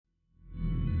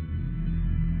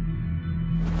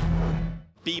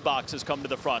B-Box has come to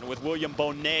the front with William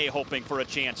Bonet hoping for a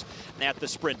chance at the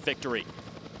sprint victory.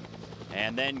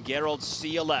 And then Gerald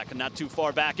Ciolek not too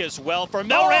far back as well for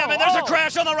Milram, and there's a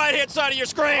crash on the right-hand side of your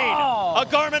screen. A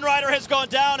Garmin rider has gone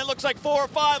down. It looks like 4 or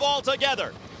 5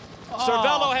 altogether.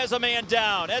 Cervello has a man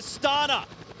down. Astana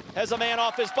has a man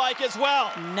off his bike as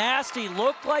well. Nasty,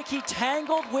 looked like he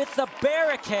tangled with the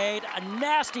barricade. A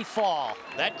nasty fall.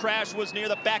 That crash was near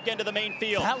the back end of the main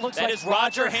field. That looks like is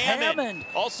Roger Hammond.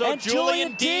 Also and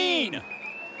Julian Dean.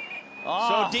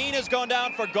 So Dean has gone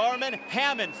down for Garmin,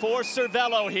 Hammond for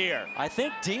Cervello here. I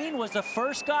think Dean was the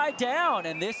first guy down,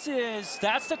 and that's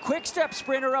the Quick Step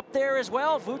sprinter up there as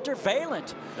well, Wouter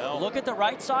Veland. No. Look at the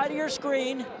right side of your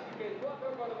screen.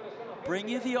 Bring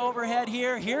you the overhead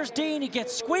here. Here's Dean. He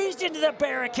gets squeezed into the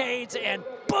barricades, and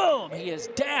boom, he is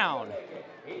down.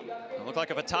 It looked like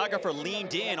a photographer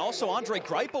leaned in. Also, Andre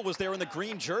Greipel was there in the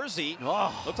green jersey.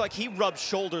 Looked like he rubbed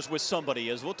shoulders with somebody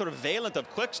as Wouter Veland of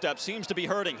Quick Step seems to be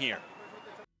hurting here.